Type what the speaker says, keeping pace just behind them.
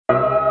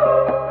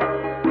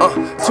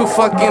Too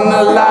fucking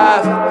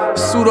alive,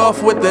 suit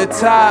off with the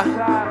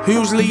tie.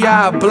 Usually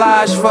I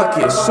oblige, fuck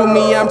it, sue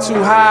me, I'm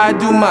too high. I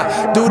do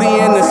my duty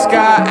in the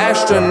sky,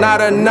 astronaut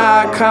or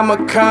not,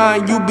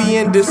 Comic-Con, you be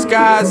in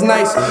disguise.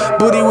 Nice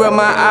booty where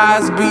my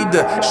eyes be,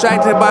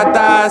 distracted by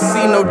thighs.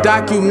 See no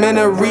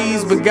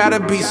documentaries, but gotta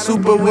be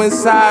super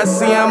inside.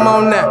 See I'm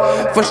on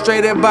that,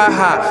 frustrated by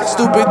how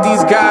stupid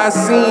these guys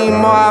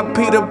seem.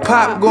 R.I.P. the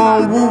pop,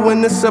 going woo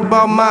when it's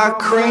about my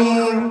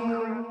cream.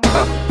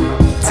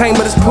 Tame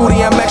but it's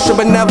pooty, I'm extra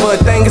but never a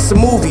thing, it's a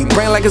movie.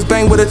 Brain like it's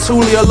bang with a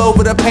toolie, all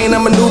over the pain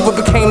I maneuver,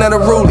 became not a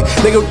ruly.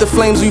 Nigga with the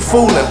flames, you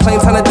foolin', plain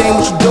time to dame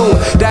what you doing.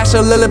 Dash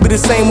a little bit the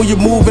same when you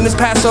moving, this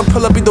pass up,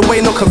 pull up either way,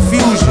 no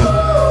confusion.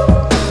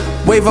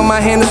 Waving my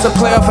hand, it's a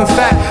playoff in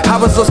fact. I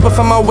was lost but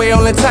found my way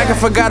on attack. I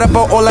forgot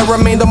about all that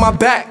remained on my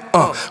back.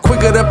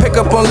 Quicker to pick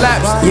up on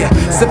laps, yeah.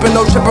 Sipping,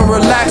 no tripping,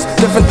 relax.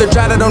 Different the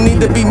dry that don't need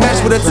to be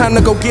matched. With the time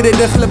to go get it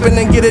and flipping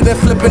and get it and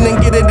flipping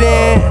and get it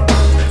in.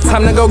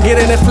 Time to go get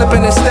it and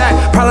flipping and stack.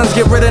 Problems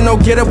get rid of, no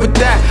get up with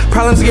that.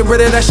 Problems get rid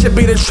of, that shit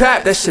be the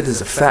trap. That shit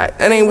is a fact,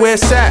 that ain't where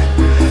it's at.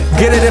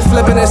 Get it and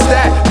flipping and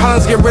stack.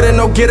 Problems get rid of,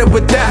 no get up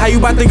with that. How you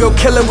about to go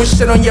kill it with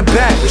shit on your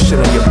back? With shit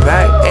on your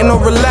back, ain't no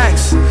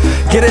relax.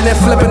 Get it and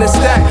flipping and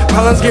stack.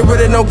 Problems get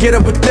rid of, no get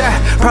up with that.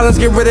 Problems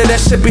get rid of, that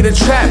shit be the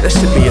trap. That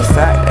shit be a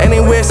fact, that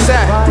ain't where it's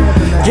at.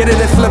 Get it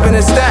and flipping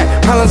and stack.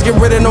 Problems get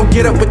rid of, no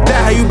get up with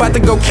that. How you about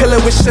to go kill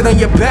it with shit on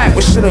your back?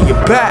 With shit on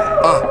your back,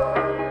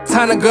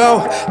 Time to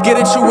go, get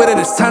it, you with it,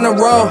 it's time to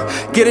roll.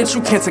 Get it,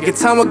 you can't take it,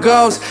 time it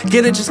goes.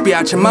 Get it, just be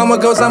out, your mama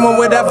goes. I'm on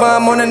whatever,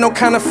 I'm on it, no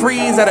kind of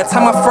freeze. At a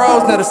time I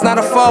froze, now it's not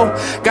a foe.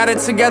 Got it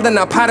together,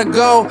 now pot to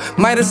go.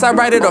 Might decide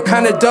write it or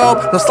kinda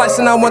dope. No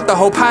slicing, I want the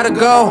whole pot to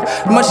go.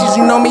 Much as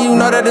you know me, you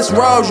know that it's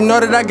roads. You know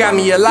that I got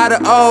me a lot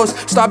of O's.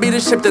 Star be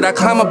the ship that I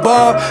climb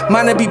above.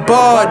 Mine to be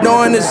bored,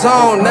 no in the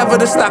zone. Never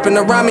to stop in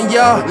the rhyming,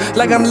 yo.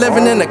 Like I'm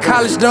living in a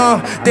college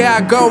dorm. There I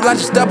go, I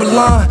just double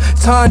on.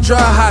 Tundra,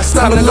 hot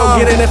stomach, time to go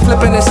get it and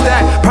flipping and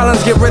stack.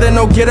 Problems get rid of,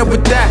 no get up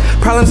with that.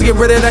 Problems get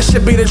rid of, that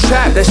shit be the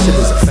trap. That shit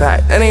is a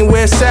fact, that ain't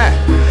where it's at.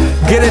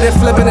 Get it and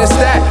flipping and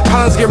stack.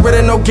 Problems get rid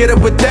of, no get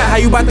up with that. How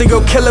you about to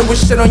go kill it with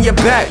shit on your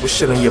back? With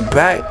shit on your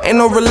back, ain't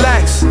no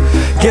relax.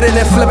 Get it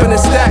and flipping and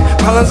stack.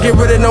 Problems get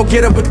rid of, no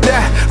get up with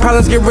that.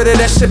 Problems get rid of,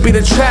 that shit be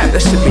the trap.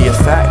 That shit be a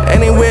fact,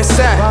 that ain't where it's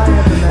at.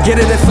 Get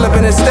it and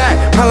flipping and stack.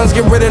 Problems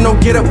get rid of, no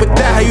get up with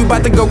that. How you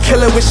about to go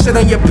kill it with shit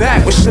on your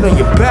back? With shit on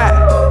your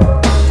back.